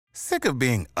Sick of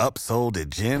being upsold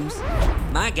at gyms?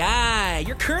 My guy,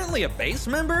 you're currently a base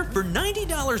member? For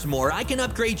 $90 more, I can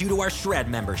upgrade you to our Shred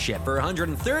membership. For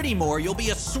 $130 more, you'll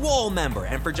be a Swole member.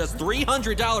 And for just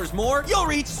 $300 more, you'll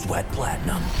reach Sweat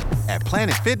Platinum. At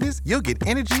Planet Fitness, you'll get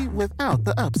energy without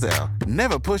the upsell.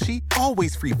 Never pushy,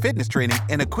 always free fitness training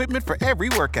and equipment for every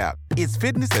workout. It's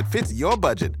fitness that fits your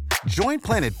budget. Join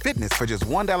Planet Fitness for just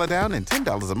 $1 down and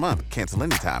 $10 a month. Cancel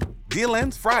anytime. Deal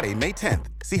ends Friday, May 10th.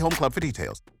 See Home Club for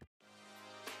details.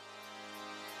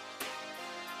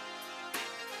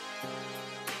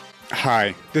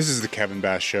 Hi, this is the Kevin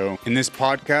Bass Show. In this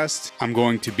podcast, I'm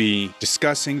going to be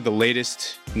discussing the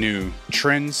latest new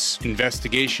trends,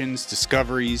 investigations,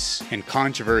 discoveries, and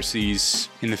controversies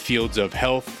in the fields of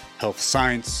health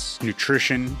science,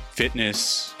 nutrition,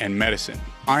 fitness, and medicine.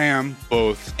 I am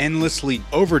both endlessly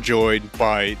overjoyed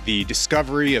by the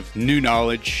discovery of new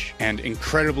knowledge and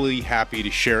incredibly happy to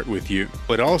share it with you,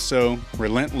 but also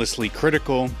relentlessly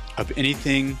critical of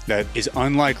anything that is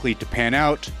unlikely to pan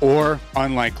out or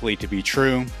unlikely to be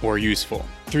true or useful.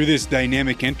 Through this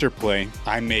dynamic interplay,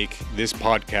 I make this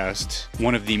podcast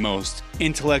one of the most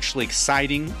intellectually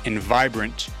exciting and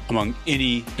vibrant among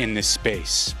any in this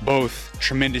space, both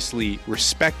tremendously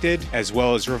respected as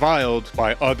well as reviled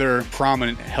by other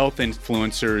prominent health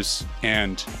influencers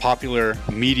and popular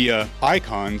media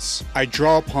icons. I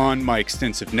draw upon my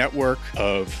extensive network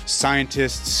of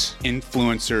scientists,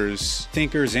 influencers,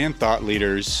 thinkers, and thought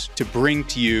leaders to bring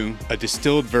to you a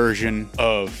distilled version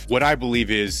of what I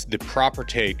believe is the proper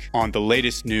take on the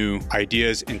latest new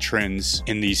ideas and trends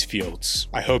in these fields.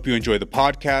 I hope you enjoy the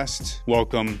podcast.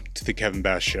 Welcome to the Kevin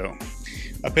Bass Show.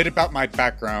 A bit about my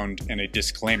background and a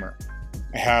disclaimer.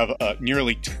 I have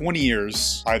nearly 20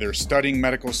 years either studying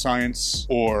medical science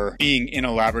or being in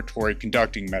a laboratory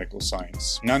conducting medical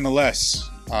science. Nonetheless,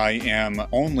 I am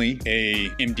only a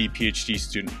MD PhD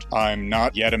student. I'm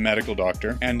not yet a medical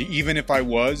doctor, and even if I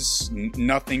was,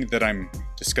 nothing that I'm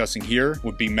discussing here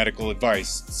would be medical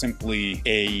advice, simply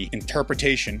a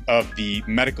interpretation of the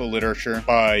medical literature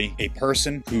by a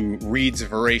person who reads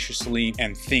voraciously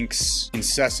and thinks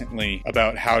incessantly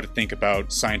about how to think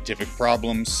about scientific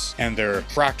problems and their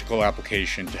practical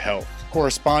application to health.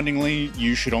 Correspondingly,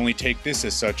 you should only take this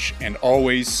as such, and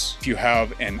always, if you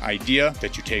have an idea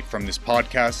that you take from this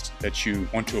podcast that you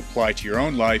want to apply to your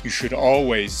own life, you should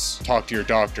always talk to your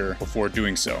doctor before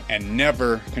doing so, and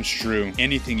never construe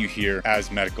anything you hear as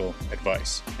medical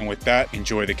advice. And with that,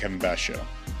 enjoy the Kevin Bass Show.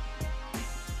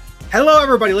 Hello,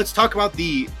 everybody. Let's talk about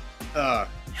the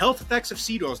health effects of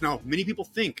seed oils. Now, many people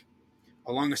think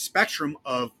along a spectrum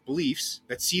of beliefs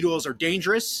that seed oils are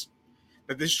dangerous,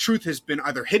 that this truth has been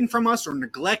either hidden from us or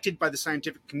neglected by the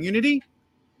scientific community,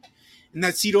 and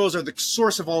that seed oils are the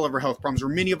source of all of our health problems, or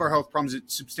many of our health problems.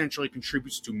 It substantially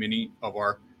contributes to many of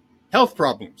our health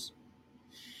problems.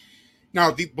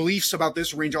 Now, the beliefs about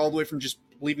this range all the way from just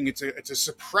believing it's a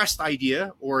suppressed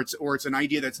idea, or it's an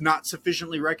idea that's not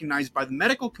sufficiently recognized by the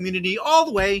medical community, all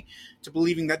the way to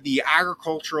believing that the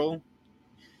agricultural,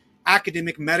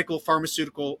 academic, medical,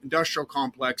 pharmaceutical, industrial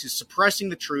complex is suppressing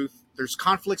the truth. There's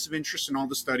conflicts of interest in all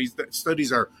the studies. The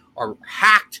studies are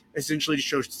hacked essentially to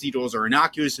show seed oils are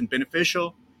innocuous and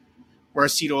beneficial,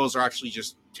 whereas seed oils are actually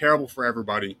just terrible for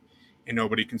everybody, and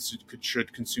nobody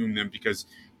should consume them, because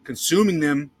consuming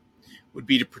them would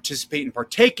be to participate and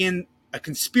partake in a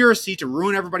conspiracy to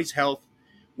ruin everybody's health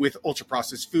with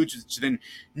ultra-processed foods, which then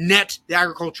net the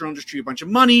agricultural industry a bunch of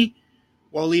money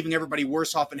while leaving everybody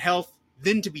worse off in health,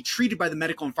 then to be treated by the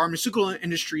medical and pharmaceutical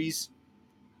industries,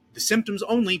 the symptoms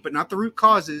only, but not the root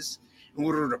causes, in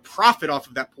order to profit off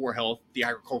of that poor health the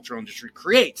agricultural industry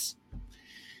creates.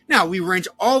 Now, we range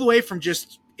all the way from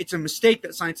just, it's a mistake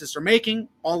that scientists are making,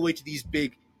 all the way to these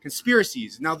big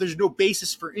conspiracies. Now, there's no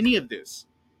basis for any of this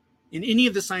in any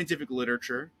of the scientific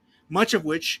literature, much of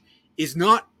which is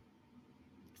not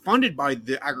funded by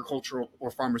the agricultural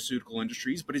or pharmaceutical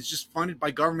industries, but it's just funded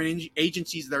by government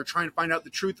agencies that are trying to find out the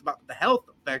truth about the health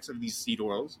effects of these seed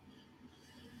oils.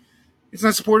 It's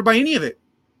not supported by any of it.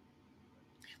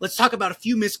 Let's talk about a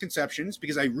few misconceptions,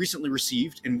 because I recently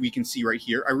received, and we can see right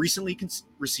here, I recently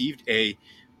received a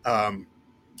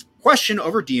question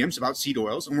over DMs about seed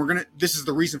oils, and this is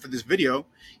the reason for this video.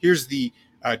 Here's the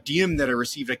DM that I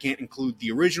received. I can't include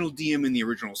the original DM in the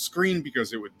original screen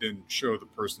because it would then show the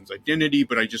person's identity,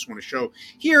 but I just want to show,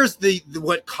 here's the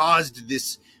what caused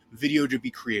this video to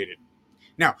be created.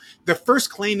 Now, the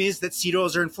first claim is that seed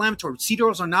oils are inflammatory. Seed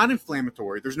oils are not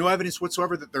inflammatory. There's no evidence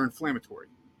whatsoever that they're inflammatory.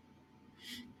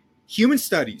 Human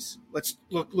studies. Let's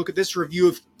look at this review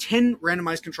of 10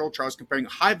 randomized controlled trials comparing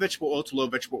high vegetable oil to low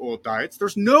vegetable oil diets.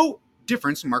 There's no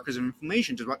difference in markers of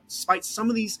inflammation, despite some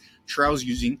of these trials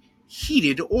using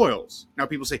heated oils. Now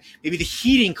people say maybe the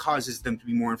heating causes them to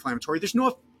be more inflammatory. There's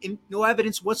no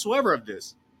evidence whatsoever of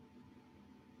this.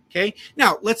 Okay,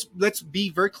 now let's be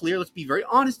very clear. Let's be very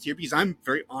honest here, because I'm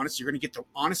very honest. You're going to get the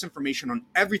honest information on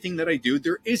everything that I do.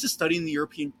 There is a study in the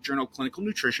European Journal of Clinical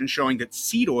Nutrition showing that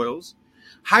seed oils,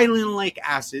 high linoleic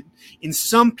acid, in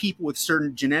some people with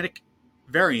certain genetic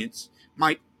variants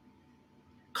might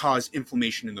cause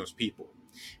inflammation in those people.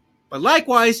 But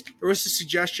likewise, there was a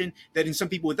suggestion that in some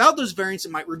people without those variants,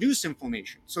 it might reduce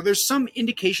inflammation. So there's some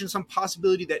indication, some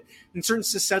possibility that in certain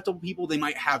susceptible people, they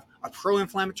might have a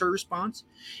pro-inflammatory response.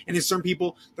 And in some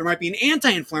people, there might be an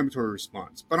anti-inflammatory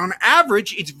response. But on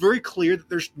average, it's very clear that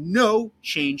there's no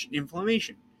change in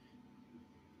inflammation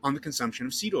on the consumption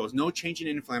of seed oils, no change in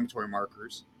inflammatory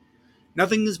markers.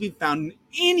 Nothing has been found in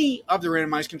any of the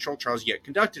randomized controlled trials yet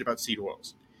conducted about seed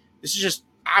oils. This is just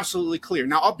absolutely clear.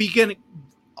 Now, I'll be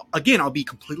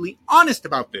completely honest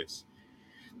about this.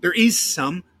 There is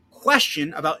some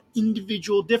question about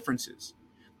individual differences.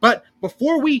 But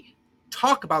before we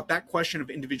talk about that question of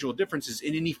individual differences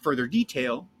in any further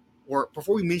detail, or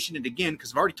before we mention it again,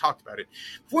 because I've already talked about it,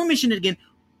 before we mention it again,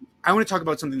 I want to talk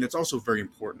about something that's also very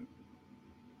important.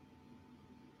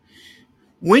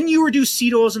 When you reduce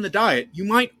seed oils in the diet, you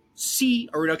might see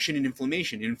a reduction in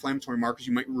inflammation, in inflammatory markers.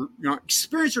 You might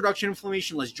experience a reduction in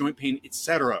inflammation, less joint pain,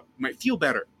 etc. You might feel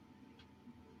better.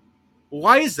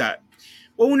 Why is that?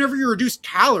 Well, whenever you reduce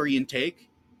calorie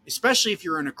intake, especially if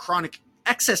you're in a chronic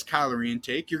excess calorie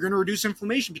intake, you're going to reduce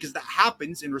inflammation, because that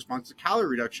happens in response to calorie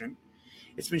reduction.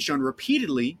 It's been shown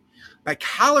repeatedly that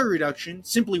calorie reduction,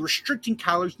 simply restricting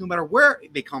calories no matter where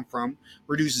they come from,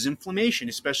 reduces inflammation,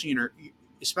 especially when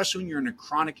you're in a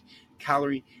chronic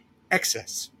calorie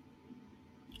excess.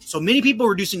 So many people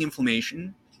reducing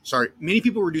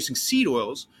seed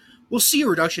oils will see a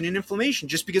reduction in inflammation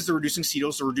just because they're reducing seed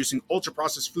oils, they're reducing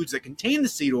ultra-processed foods that contain the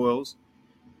seed oils,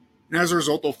 and as a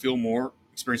result, they'll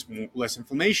experience less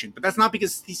inflammation. But that's not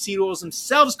because the seed oils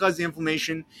themselves cause the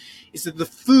inflammation, it's that the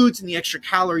foods and the extra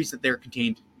calories that they're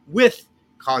contained with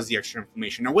cause the extra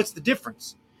inflammation. Now, what's the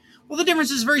difference? Well, the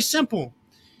difference is very simple.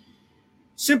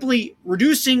 Simply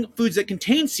reducing foods that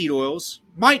contain seed oils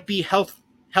might be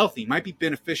healthy, might be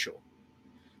beneficial.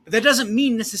 But that doesn't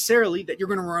mean necessarily that you're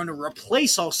going to want to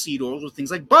replace all seed oils with things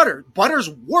like butter. Butter's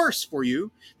worse for you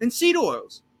than seed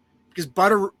oils, because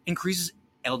butter increases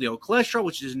LDL cholesterol,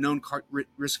 which is a known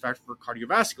risk factor for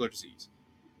cardiovascular disease.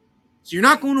 So you're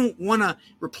not going to want to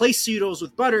replace seed oils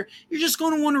with butter. You're just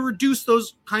going to want to reduce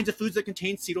those kinds of foods that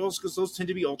contain seed oils, because those tend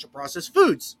to be ultra-processed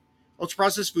foods.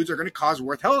 Ultra-processed foods are going to cause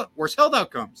worse health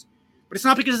outcomes. But it's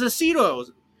not because of the seed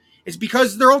oils. It's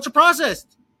because they're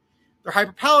ultra-processed. They're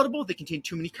hyperpalatable. They contain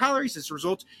too many calories. As a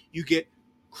result, you get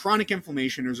chronic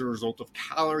inflammation as a result of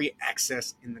calorie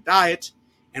excess in the diet.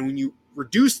 And when you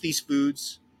reduce these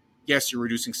foods, yes, you're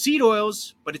reducing seed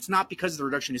oils, but it's not because of the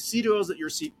reduction of seed oils that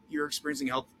you're experiencing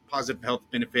positive health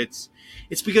benefits.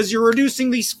 It's because you're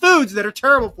reducing these foods that are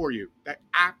terrible for you, that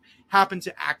happen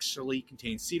to actually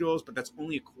contain seed oils, but that's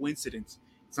only a coincidence.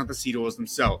 It's not the seed oils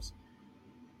themselves.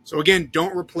 So again,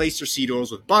 don't replace your seed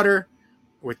oils with butter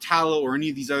or with tallow or any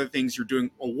of these other things. You're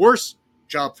doing a worse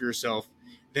job for yourself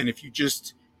than if you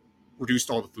just reduced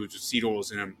all the foods with seed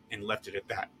oils in them and left it at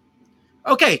that.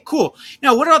 Okay, cool.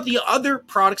 Now, what about the other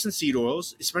products in seed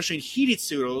oils, especially in heated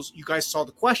seed oils? You guys saw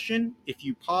the question. If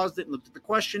you paused it and looked at the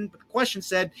question, but the question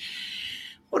said,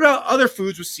 what about other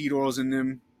foods with seed oils in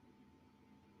them?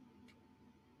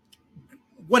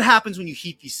 What happens when you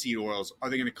heat these seed oils? Are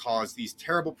they going to cause these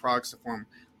terrible products to form?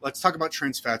 Let's talk about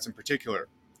trans fats in particular.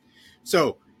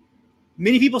 So,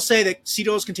 many people say that seed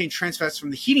oils contain trans fats from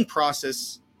the heating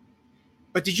process.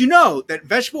 But did you know that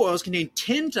vegetable oils contain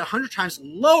 10 to 100 times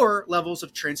lower levels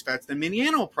of trans fats than many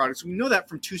animal products? We know that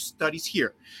from two studies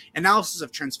here. Analysis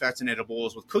of trans fats in edible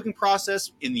oils with cooking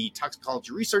process in the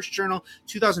Toxicology Research Journal,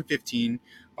 2015,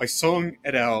 by Song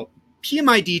et al.,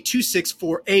 PMID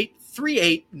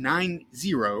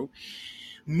 26483890.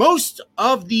 Most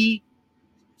of the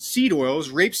seed oils,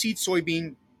 rapeseed,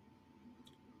 soybean,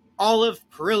 olive,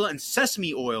 perilla, and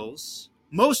sesame oils,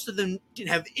 most of them didn't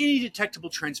have any detectable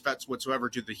trans fats whatsoever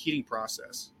due to the heating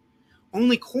process.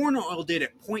 Only corn oil did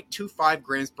at 0.25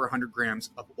 grams per 100 grams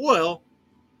of oil.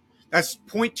 That's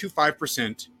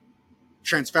 0.25%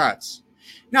 trans fats.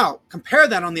 Now, compare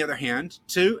that, on the other hand,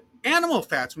 to animal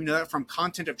fats. We know that from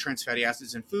content of trans fatty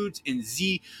acids in foods in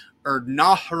Z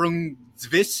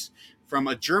Ernährungswiss from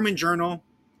a German journal,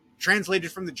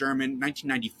 translated from the German,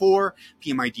 1994,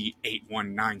 PMID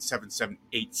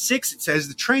 8197786. It says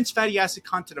the trans fatty acid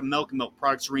content of milk and milk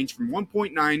products range from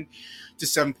 1.9 to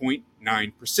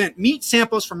 7.9%. Meat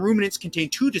samples from ruminants contain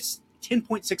 2 to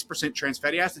 10.6% trans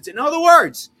fatty acids. In other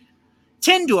words,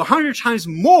 10 to 100 times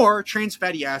more trans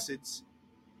fatty acids,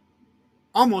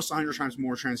 almost 100 times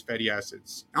more trans fatty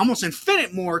acids, almost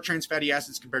infinite more trans fatty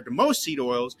acids compared to most seed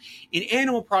oils in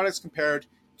animal products compared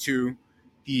to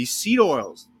the seed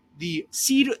oils. The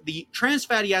trans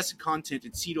fatty acid content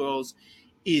in seed oils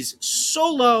is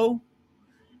so low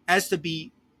as to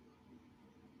be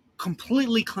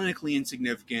completely clinically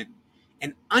insignificant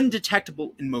and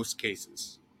undetectable in most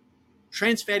cases.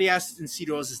 Trans fatty acids in seed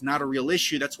oils is not a real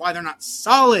issue. That's why they're not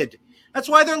solid. That's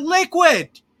why they're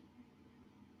liquid.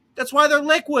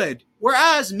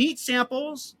 Whereas meat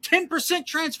samples, 10%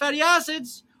 trans fatty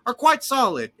acids, are quite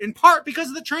solid, in part because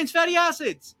of the trans fatty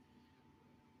acids.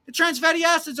 The trans fatty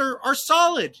acids are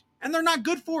solid, and they're not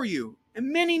good for you.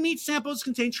 And many meat samples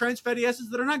contain trans fatty acids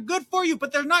that are not good for you,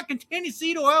 but they're not contained in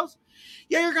seed oils.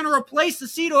 Yeah, you're going to replace the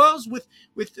seed oils with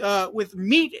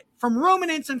meat from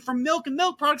ruminants and from milk and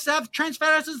milk products that have trans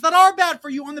fatty acids that are bad for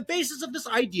you on the basis of this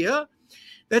idea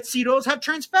that seed oils have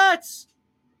trans fats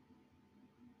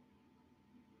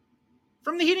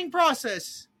from the heating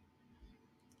process.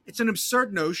 It's an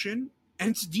absurd notion, and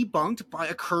it's debunked by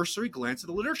a cursory glance at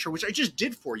the literature, which I just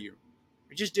did for you.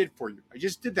 I just did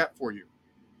that for you.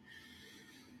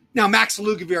 Now, Max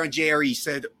Lugavere on JRE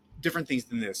said different things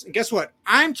than this. And guess what?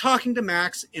 I'm talking to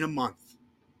Max in a month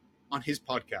on his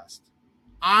podcast.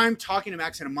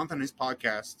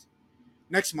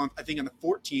 Next month, I think on the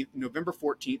 14th, November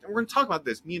 14th. And we're going to talk about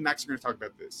this. Me and Max are going to talk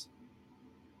about this.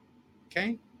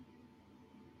 Okay?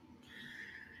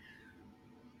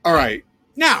 All right.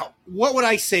 Now, what would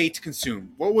I say to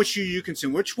consume? What should you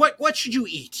consume? What should you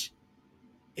eat?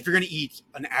 If you're going to eat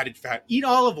an added fat, eat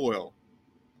olive oil.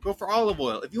 Go for olive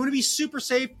oil. If you want to be super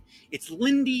safe, it's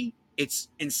Lindy, it's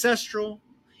ancestral,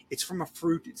 it's from a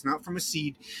fruit, it's not from a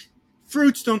seed.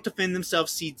 Fruits don't defend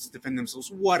themselves, seeds defend themselves,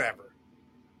 whatever.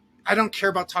 I don't care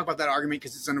about talking about that argument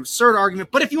because it's an absurd argument,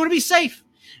 but if you want to be safe,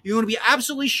 you want to be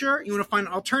absolutely sure, you want to find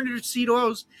alternative seed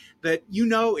oils that you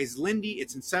know is Lindy,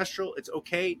 it's ancestral, it's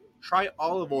okay, try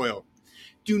olive oil.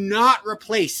 Do not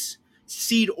replace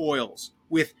seed oils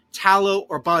with tallow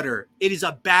or butter. It is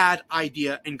a bad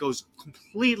idea and goes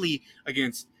completely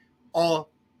against all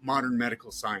modern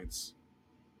medical science.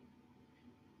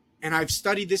 And I've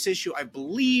studied this issue. I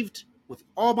believed with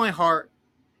all my heart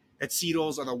that seed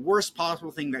oils are the worst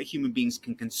possible thing that human beings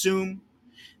can consume,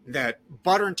 that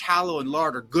butter and tallow and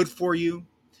lard are good for you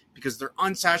because they're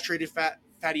unsaturated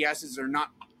fatty acids that are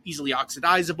not easily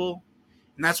oxidizable.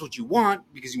 And that's what you want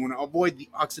because you want to avoid the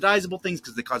oxidizable things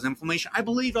because they cause inflammation. I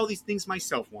believed all these things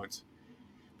myself once.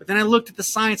 But then I looked at the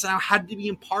science and I had to be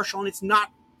impartial, and it's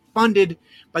not funded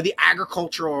by the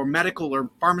agricultural or medical or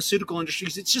pharmaceutical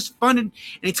industries. It's just funded and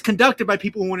it's conducted by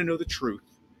people who want to know the truth.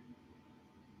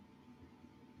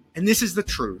 And this is the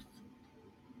truth.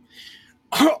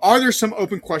 Are there some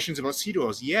open questions about seed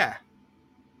oils? Yeah.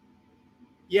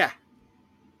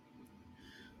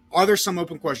 Are there some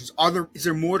open questions? Is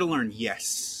there more to learn?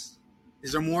 Yes.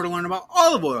 Is there more to learn about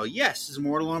olive oil? Yes. Is there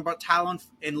more to learn about tallow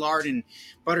and lard and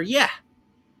butter? Yeah.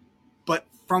 But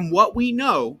from what we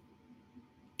know,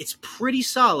 it's pretty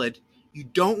solid. You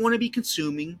don't want to be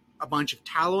consuming a bunch of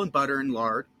tallow and butter and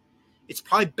lard. It's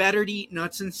probably better to eat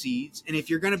nuts and seeds. And if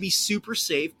you're going to be super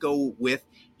safe, go with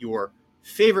your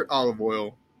favorite olive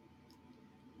oil.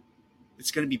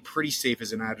 It's going to be pretty safe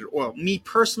as an added oil. Me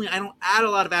personally, I don't add a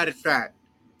lot of added fat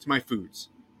to my foods.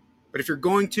 But if you're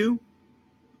going to,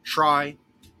 try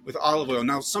with olive oil.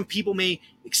 Now, some people may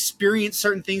experience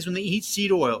certain things when they eat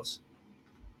seed oils.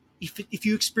 If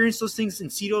you experience those things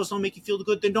and seed oils don't make you feel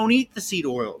good, then don't eat the seed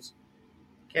oils.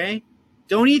 Okay?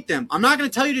 Don't eat them. I'm not going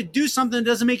to tell you to do something that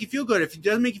doesn't make you feel good. If it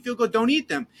doesn't make you feel good, don't eat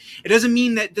them. It doesn't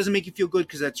mean that it doesn't make you feel good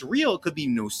because that's real. It could be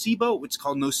nocebo. What's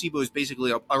called nocebo is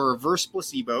basically a reverse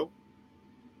placebo.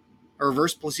 A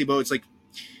reverse placebo, it's like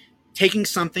taking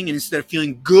something and instead of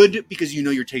feeling good because you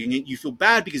know you're taking it, you feel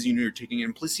bad because you know you're taking it.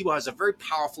 And placebo has a very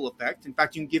powerful effect. In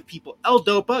fact, you can give people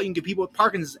L-Dopa. You can give people with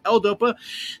Parkinson's L-Dopa.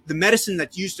 The medicine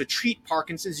that's used to treat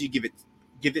Parkinson's, you give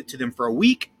it to them for a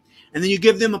week. And then you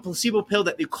give them a placebo pill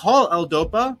that they call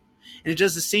L-Dopa. And it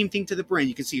does the same thing to the brain.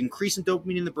 You can see an increase in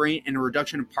dopamine in the brain and a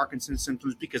reduction in Parkinson's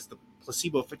symptoms because the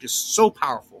placebo effect is so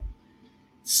powerful.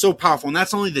 So powerful. And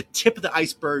that's only the tip of the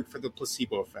iceberg for the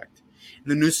placebo effect.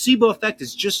 And the nocebo effect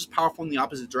is just as powerful in the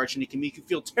opposite direction. It can make you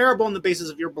feel terrible on the basis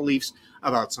of your beliefs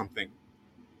about something.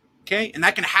 Okay? And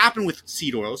that can happen with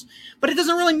seed oils. But it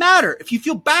doesn't really matter. If you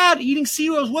feel bad eating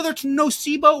seed oils, whether it's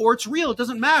nocebo or it's real, it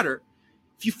doesn't matter.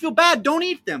 If you feel bad, don't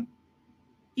eat them.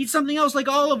 Eat something else like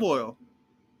olive oil.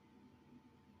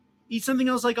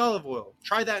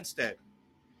 Try that instead.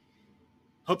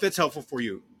 Hope that's helpful for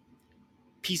you.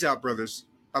 Peace out, brothers.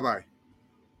 Bye-bye.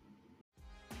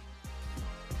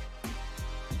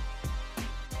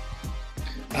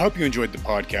 I hope you enjoyed the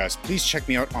podcast. Please check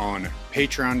me out on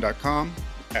patreon.com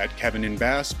at Kevin and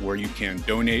Bass, where you can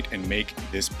donate and make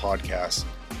this podcast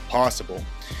possible.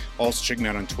 Also check me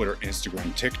out on Twitter,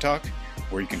 Instagram, TikTok,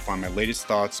 where you can find my latest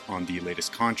thoughts on the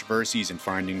latest controversies and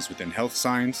findings within health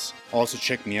science. Also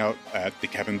check me out at The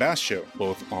Kevin Bass Show,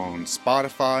 both on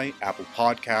Spotify, Apple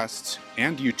Podcasts,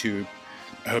 and YouTube.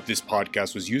 I hope this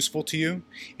podcast was useful to you.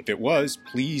 If it was,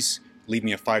 please leave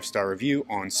me a 5-star review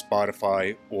on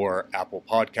Spotify or Apple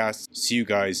Podcasts. See you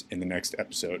guys in the next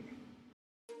episode.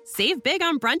 Save big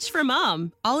on brunch for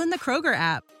mom, all in the Kroger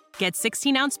app. Get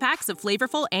 16-ounce packs of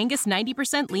flavorful Angus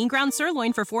 90% lean ground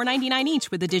sirloin for $4.99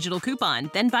 each with a digital coupon.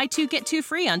 Then buy 2, get 2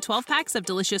 free on 12 packs of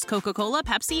delicious Coca-Cola,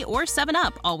 Pepsi, or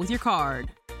 7-Up, all with your card.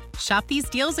 Shop these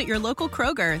deals at your local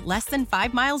Kroger, less than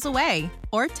 5 miles away.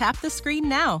 Or tap the screen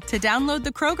now to download the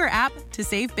Kroger app to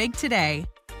save big today.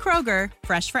 Kroger,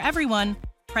 fresh for everyone.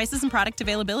 Prices and product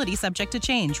availability subject to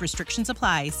change. Restrictions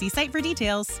apply. See site for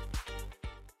details.